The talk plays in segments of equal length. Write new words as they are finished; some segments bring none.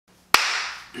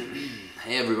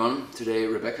Hey everyone, today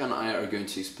Rebecca and I are going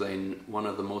to explain one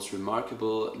of the most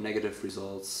remarkable negative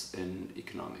results in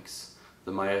economics,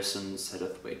 the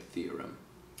Myerson-Satterthwaite Theorem.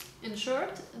 In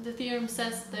short, the theorem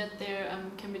says that there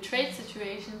can be trade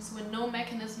situations when no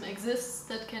mechanism exists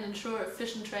that can ensure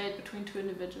efficient trade between two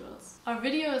individuals. Our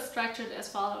video is structured as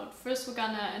followed. First we're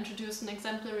gonna introduce an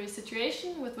exemplary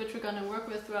situation with which we're gonna work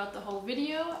with throughout the whole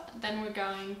video. Then we're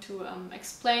going to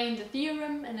explain the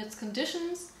theorem and its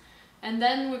conditions, and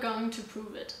then we're going to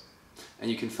prove it.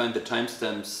 And you can find the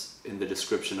timestamps in the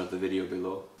description of the video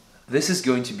below. This is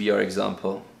going to be our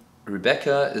example.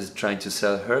 Rebecca is trying to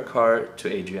sell her car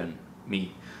to Adrian,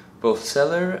 me. Both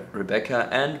seller, Rebecca,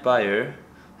 and buyer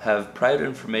have private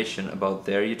information about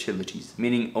their utilities,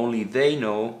 meaning only they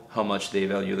know how much they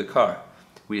value the car.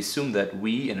 We assume that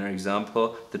we, in our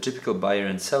example, the typical buyer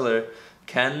and seller,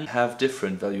 can have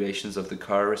different valuations of the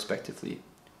car respectively.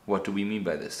 What do we mean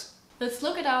by this? Let's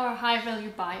look at our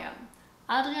high-value buyer.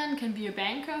 Adrian can be a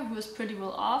banker who is pretty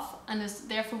well off and is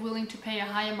therefore willing to pay a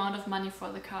high amount of money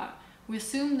for the car. We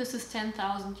assume this is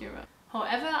 10,000 euros.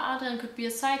 However, Adrian could be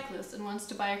a cyclist and wants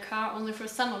to buy a car only for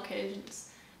some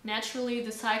occasions. Naturally,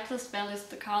 the cyclist values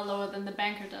the car lower than the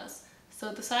banker does,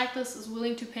 so the cyclist is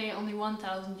willing to pay only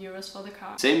 1,000 euros for the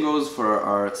car. Same goes for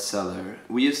our seller.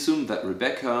 We assume that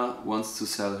Rebecca wants to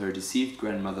sell her deceived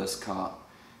grandmother's car.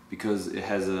 Because it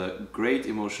has a great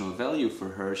emotional value for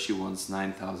her, she wants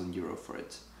 9,000 euro for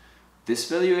it. This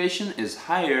valuation is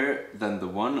higher than the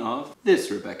one of this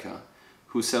Rebecca,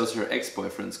 who sells her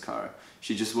ex-boyfriend's car.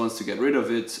 She just wants to get rid of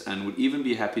it and would even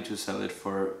be happy to sell it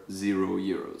for 0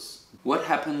 euros. What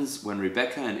happens when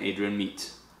Rebecca and Adrian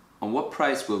meet? On what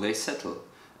price will they settle?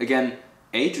 Again,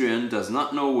 Adrian does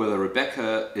not know whether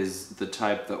Rebecca is the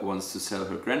type that wants to sell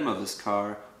her grandmother's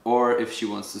car or if she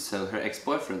wants to sell her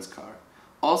ex-boyfriend's car.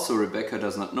 Also, Rebecca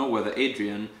does not know whether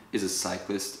Adrian is a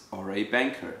cyclist or a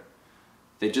banker.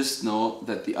 They just know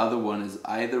that the other one is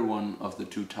either one of the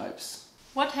two types.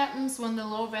 What happens when the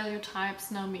low-value types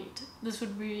now meet? This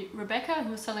would be Rebecca,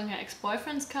 who is selling her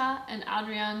ex-boyfriend's car, and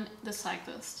Adrian, the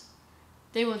cyclist.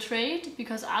 They will trade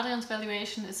because Adrian's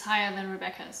valuation is higher than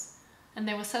Rebecca's, and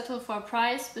they will settle for a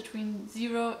price between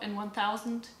 0 and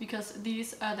 1,000 because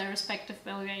these are their respective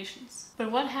valuations.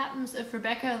 But what happens if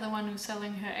Rebecca, the one who's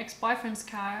selling her ex-boyfriend's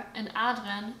car, and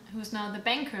Adrian, who's now the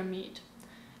banker, meet?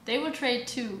 They will trade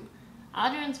too.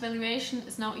 Adrian's valuation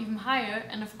is now even higher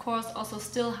and of course also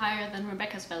still higher than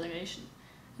Rebecca's valuation.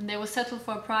 And they will settle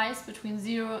for a price between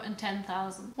 0 and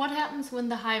 10,000. What happens when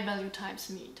the high value types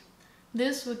meet?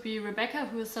 This would be Rebecca,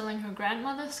 who is selling her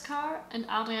grandmother's car, and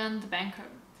Adrian, the banker.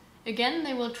 Again,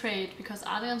 they will trade because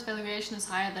Adrian's valuation is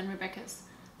higher than Rebecca's.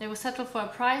 They will settle for a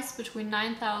price between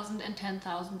 9,000 and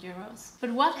 10,000 euros.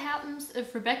 But what happens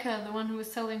if Rebecca, the one who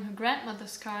is selling her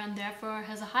grandmother's car and therefore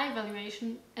has a high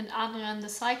valuation, and Adrian, the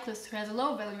cyclist who has a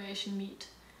low valuation, meet?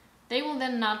 They will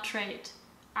then not trade.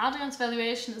 Adrian's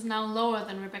valuation is now lower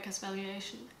than Rebecca's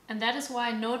valuation, and that is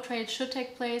why no trade should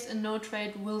take place and no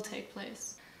trade will take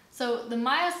place. So the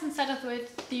Myerson-Satterthwaite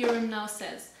Theorem now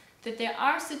says that there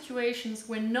are situations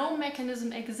where no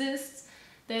mechanism exists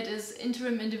that is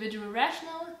interim individual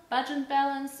rational, budget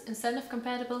balanced, incentive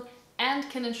compatible, and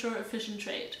can ensure efficient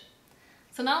trade.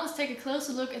 So now let's take a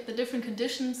closer look at the different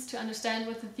conditions to understand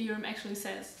what the theorem actually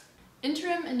says.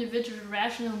 Interim individual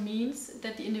rational means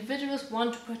that the individuals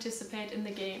want to participate in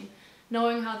the game,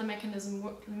 knowing how the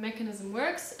mechanism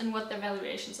works and what their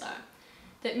valuations are.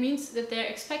 That means that their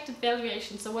expected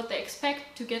valuation, so what they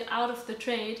expect to get out of the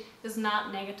trade, is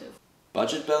not negative.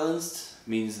 Budget balanced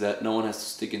means that no one has to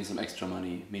stick in some extra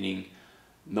money, meaning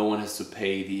no one has to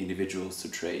pay the individuals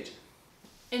to trade.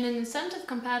 In an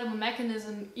incentive-compatible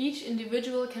mechanism, each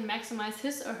individual can maximize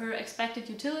his or her expected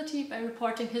utility by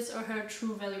reporting his or her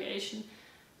true valuation,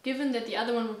 given that the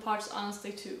other one reports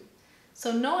honestly too.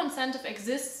 So no incentive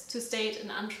exists to state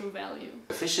an untrue value.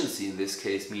 Efficiency in this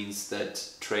case means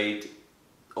that trade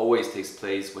always takes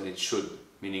place when it should,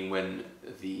 meaning when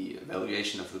the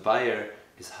valuation of the buyer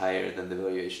is higher than the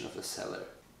valuation of the seller.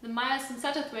 The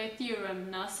Myerson-Satterthwaite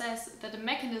Theorem now says that a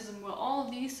mechanism where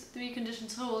all these three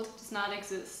conditions hold does not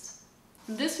exist.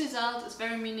 And this result is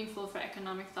very meaningful for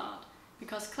economic thought,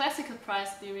 because classical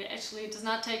price theory actually does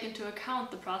not take into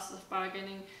account the process of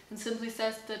bargaining and simply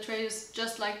says that traders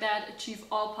just like that achieve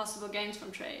all possible gains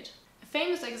from trade. A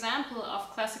famous example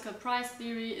of classical price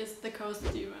theory is the Coase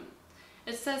theorem.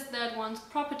 It says that once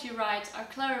property rights are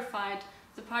clarified,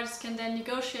 the parties can then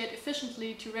negotiate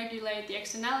efficiently to regulate the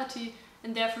externality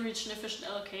and therefore reach an efficient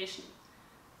allocation.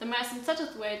 The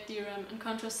Myerson-Satterthwaite Theorem, in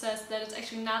contrast, says that it's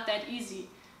actually not that easy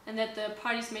and that the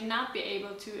parties may not be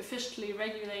able to efficiently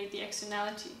regulate the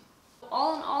externality.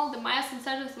 all in all, the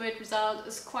Myerson-Satterthwaite result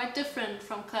is quite different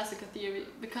from classical theory,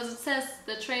 because it says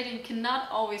that trading cannot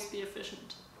always be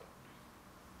efficient.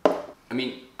 I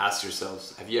mean, ask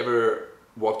yourselves, have you ever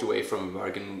walked away from a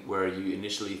bargain where you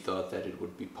initially thought that it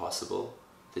would be possible,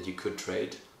 that you could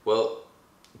trade? Well,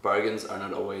 bargains are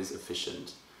not always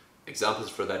efficient. Examples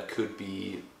for that could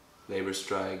be labor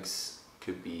strikes,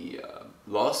 could be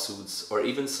lawsuits, or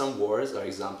even some wars are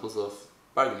examples of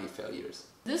bargaining failures.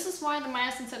 This is why the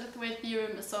Myerson-Satterthwaite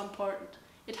theorem is so important.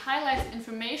 It highlights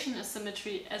information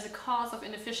asymmetry as a cause of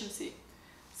inefficiency.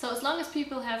 So as long as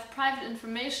people have private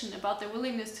information about their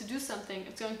willingness to do something,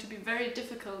 it's going to be very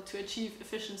difficult to achieve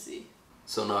efficiency.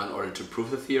 So now, in order to prove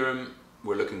the theorem,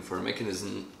 we're looking for a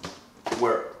mechanism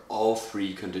where all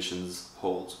three conditions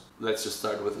hold. Let's just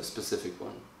start with a specific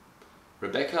one.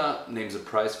 Rebecca names a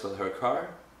price for her car,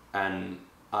 and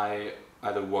I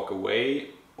either walk away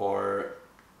or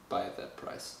buy at that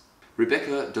price.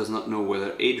 Rebecca does not know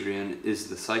whether Adrian is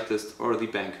the cyclist or the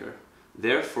banker.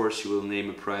 Therefore, she will name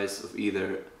a price of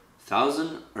either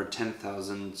 1,000 or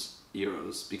 10,000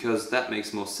 euros, because that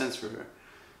makes most sense for her.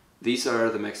 These are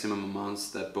the maximum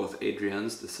amounts that both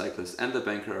Adrians, the cyclist, and the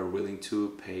banker are willing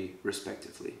to pay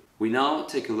respectively. We now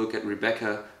take a look at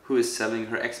Rebecca, who is selling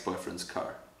her ex-boyfriend's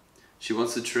car. She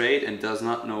wants to trade and does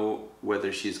not know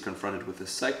whether she is confronted with the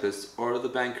cyclist or the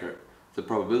banker. The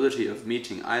probability of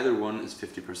meeting either one is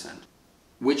 50%.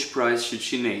 Which price should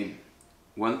she name?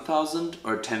 1,000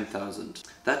 or 10,000?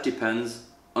 That depends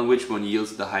on which one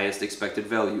yields the highest expected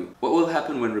value. What will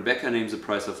happen when Rebecca names a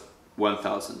price of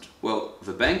 1,000? Well,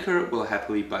 the banker will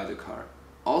happily buy the car.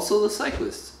 Also the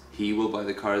cyclist. He will buy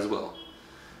the car as well.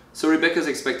 So Rebecca's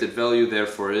expected value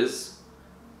therefore is,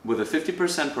 with a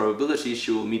 50% probability,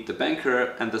 she will meet the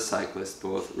banker and the cyclist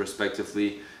both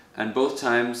respectively, and both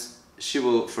times she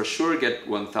will for sure get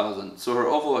 1,000. So her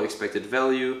overall expected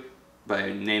value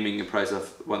by naming a price of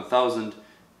 1,000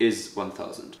 is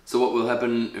 1,000. So what will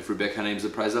happen if Rebecca names a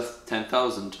price of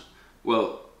 10,000?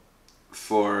 Well,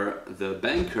 for the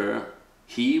banker,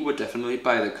 he would definitely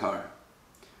buy the car.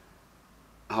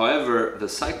 However, the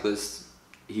cyclist,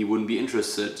 he wouldn't be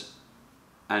interested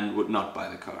and would not buy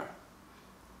the car.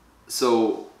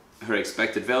 So her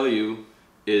expected value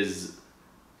is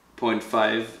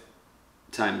 0.5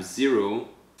 times 0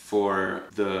 for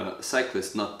the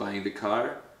cyclist not buying the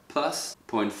car, plus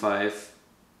 0.5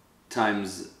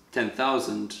 times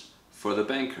 10,000 for the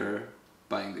banker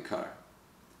buying the car,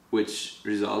 which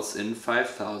results in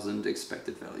 5,000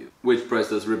 expected value. Which price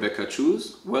does Rebecca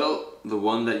choose? Well, the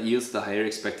one that yields the higher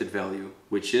expected value,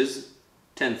 which is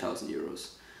 10,000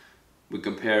 euros. We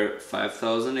compare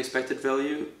 5,000 expected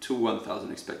value to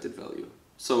 1,000 expected value.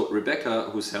 So Rebecca,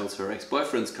 who sells her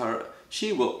ex-boyfriend's car,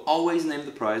 she will always name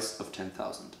the price of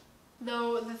 10,000.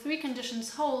 Though the three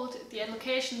conditions hold, the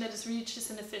allocation that is reached is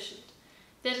inefficient.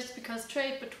 That is because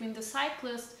trade between the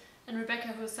cyclist and Rebecca,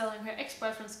 who is selling her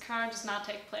ex-boyfriend's car, does not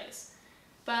take place.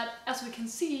 But as we can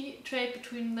see, trade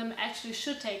between them actually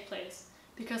should take place,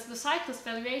 because the cyclist's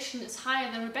valuation is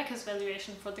higher than Rebecca's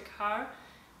valuation for the car,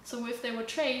 so if they would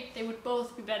trade, they would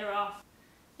both be better off.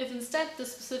 If instead the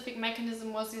specific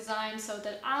mechanism was designed so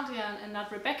that Adrian and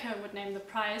not Rebecca would name the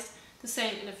price, the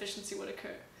same inefficiency would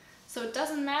occur. So it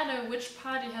doesn't matter which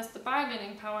party has the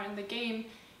bargaining power in the game,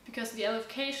 because the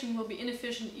allocation will be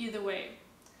inefficient either way.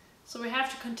 So we have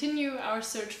to continue our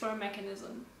search for a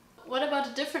mechanism. What about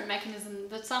a different mechanism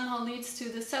that somehow leads to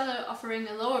the seller offering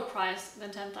a lower price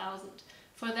than 10,000?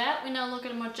 For that, we now look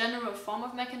at a more general form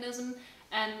of mechanism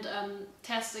and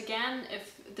test again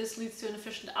if this leads to an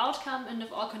efficient outcome and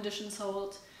if all conditions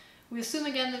hold. We assume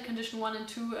again that condition 1 and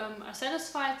 2 are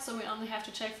satisfied, so we only have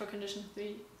to check for condition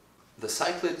 3. The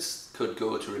cyclist could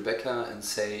go to Rebecca and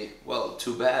say, well,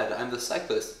 too bad, I'm the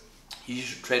cyclist. You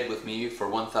should trade with me for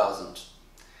 1,000.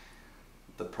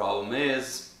 The problem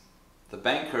is, the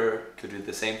banker could do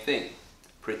the same thing,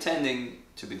 pretending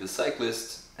to be the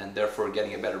cyclist and therefore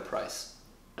getting a better price.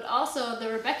 But also, the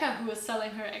Rebecca who is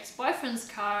selling her ex-boyfriend's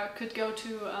car could go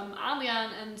to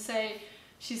Adrian and say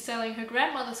she's selling her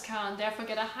grandmother's car and therefore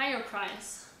get a higher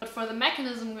price. But for the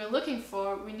mechanism we're looking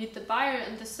for, we need the buyer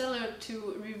and the seller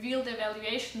to reveal their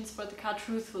valuations for the car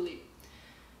truthfully.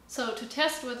 So to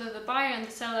test whether the buyer and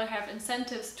the seller have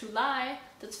incentives to lie,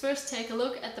 let's first take a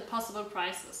look at the possible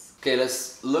prices. Okay,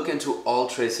 let's look into all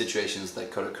trade situations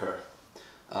that could occur.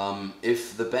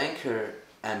 If the banker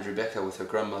and Rebecca with her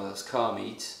grandmother's car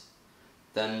meet,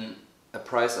 then a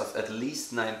price of at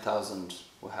least 9,000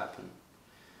 will happen.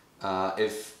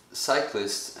 If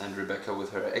cyclist and Rebecca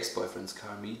with her ex-boyfriend's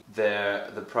car meet,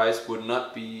 the price would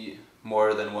not be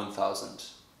more than 1,000.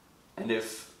 And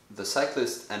if the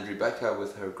cyclist and Rebecca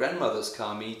with her grandmother's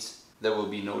car meet, there will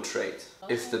be no trade.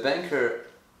 If the banker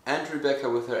and Rebecca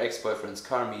with her ex-boyfriend's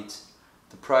car meet,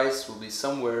 the price will be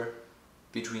somewhere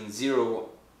between 0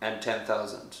 and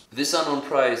 10,000. This unknown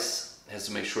price has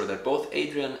to make sure that both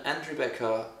Adrian and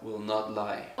Rebecca will not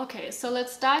lie. Okay, so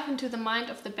let's dive into the mind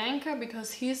of the banker,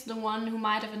 because he's the one who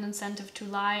might have an incentive to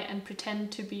lie and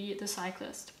pretend to be the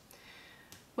cyclist.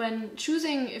 When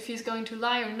choosing if he's going to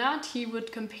lie or not, he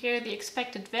would compare the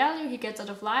expected value he gets out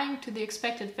of lying to the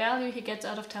expected value he gets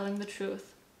out of telling the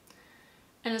truth.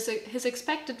 And his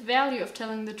expected value of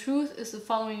telling the truth is the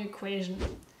following equation.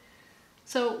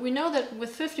 So we know that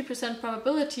with 50%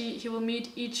 probability he will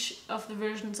meet each of the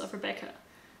versions of Rebecca.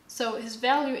 So his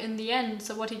value in the end,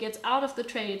 so what he gets out of the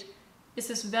trade, is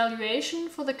his valuation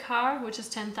for the car, which is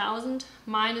 10,000,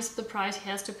 minus the price he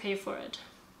has to pay for it.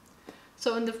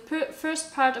 So in the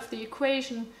first part of the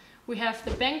equation, we have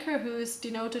the banker, who is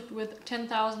denoted with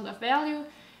 10,000 of value,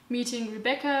 meeting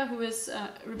Rebecca, who is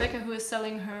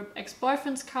selling her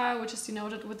ex-boyfriend's car, which is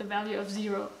denoted with the value of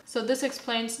 0. So this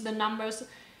explains the numbers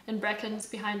in brackets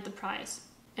behind the price.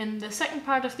 In the second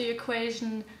part of the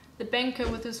equation, the banker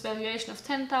with his valuation of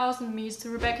 10,000 meets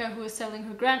Rebecca, who is selling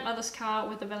her grandmother's car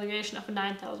with a valuation of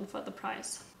 9,000 for the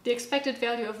price. The expected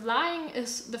value of lying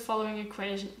is the following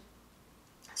equation.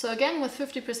 So again, with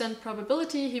 50%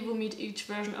 probability, he will meet each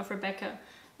version of Rebecca.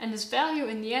 And his value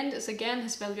in the end is again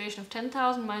his valuation of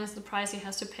 10,000 minus the price he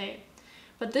has to pay.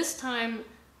 But this time,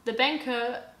 the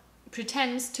banker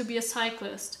pretends to be a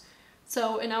cyclist.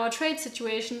 So in our trade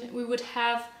situation, we would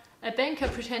have a banker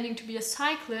pretending to be a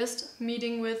cyclist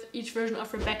meeting with each version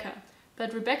of Rebecca.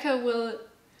 But Rebecca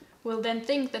will then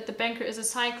think that the banker is a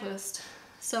cyclist.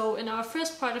 So in our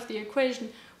first part of the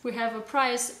equation, we have a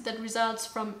price that results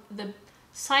from the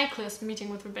cyclist meeting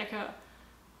with Rebecca,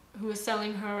 who is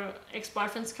selling her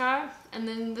ex-boyfriend's car. And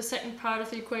then in the second part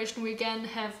of the equation, we again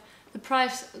have the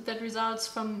price that results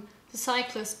from the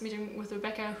cyclist meeting with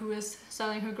Rebecca, who is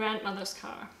selling her grandmother's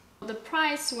car. The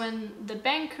price when the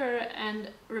banker and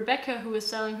Rebecca, who is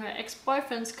selling her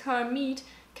ex-boyfriend's car, meet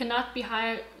cannot be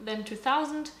higher than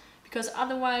 2,000, because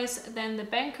otherwise then the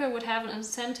banker would have an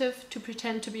incentive to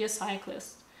pretend to be a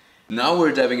cyclist. Now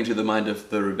we're diving into the mind of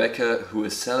the Rebecca who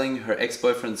is selling her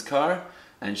ex-boyfriend's car,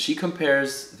 and she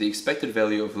compares the expected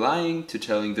value of lying to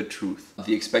telling the truth.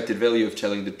 The expected value of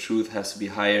telling the truth has to be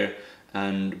higher,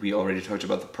 and we already talked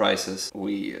about the prices.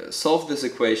 We solved this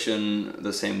equation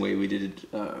the same way we did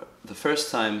it the first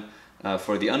time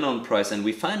for the unknown price, and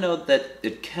we find out that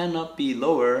it cannot be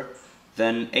lower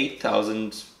than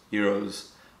 8,000 euros.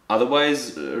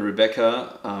 Otherwise,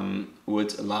 Rebecca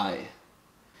would lie.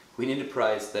 We need a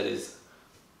price that is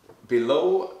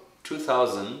below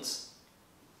 2,000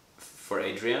 for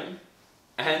Adrian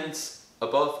and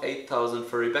above 8,000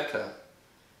 for Rebecca.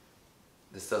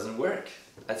 This doesn't work.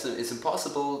 It's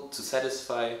impossible to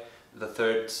satisfy the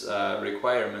third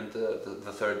requirement,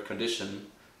 the third condition,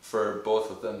 for both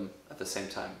of them at the same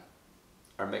time.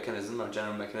 Our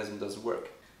general mechanism doesn't work.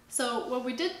 So what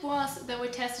we did was that we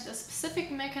tested a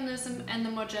specific mechanism and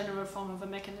the more general form of a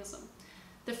mechanism.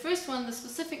 The first one, the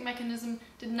specific mechanism,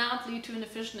 did not lead to an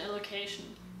efficient allocation.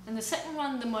 And the second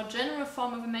one, the more general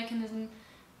form of a mechanism,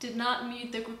 did not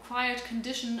meet the required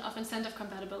condition of incentive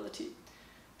compatibility.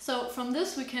 So from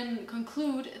this we can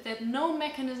conclude that no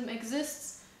mechanism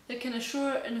exists that can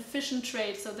assure an efficient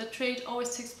trade, so that trade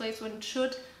always takes place when it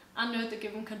should, under the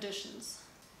given conditions.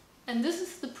 And this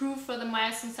is the proof for the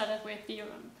Myerson-Satterthwaite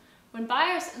Theorem. When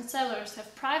buyers and sellers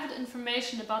have private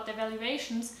information about their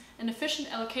valuations, an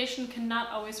efficient allocation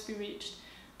cannot always be reached.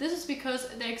 This is because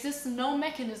there exists no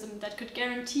mechanism that could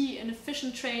guarantee an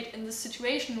efficient trade in this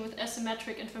situation with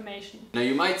asymmetric information. Now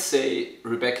you might say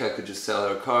Rebecca could just sell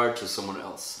her car to someone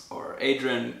else, or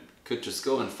Adrian could just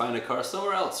go and find a car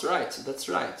somewhere else. Right, that's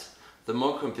right. The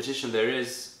more competition there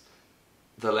is,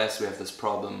 the less we have this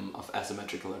problem of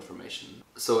asymmetrical information.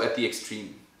 So at the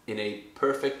extreme, in a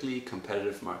perfectly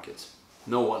competitive market,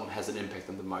 no one has an impact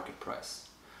on the market price.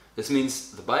 This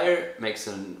means the buyer makes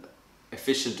an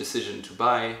efficient decision to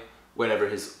buy whenever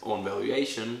his own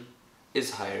valuation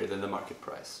is higher than the market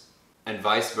price, and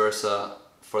vice versa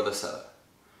for the seller.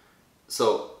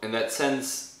 So in that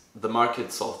sense, the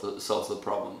market solves the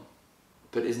problem.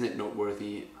 But isn't it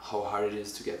noteworthy how hard it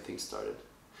is to get things started?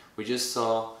 We just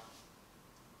saw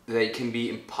that it can be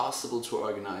impossible to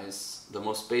organize the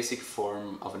most basic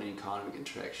form of an economic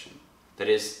interaction. That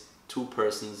is, two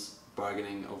persons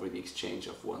bargaining over the exchange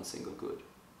of one single good.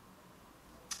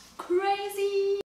 Crazy!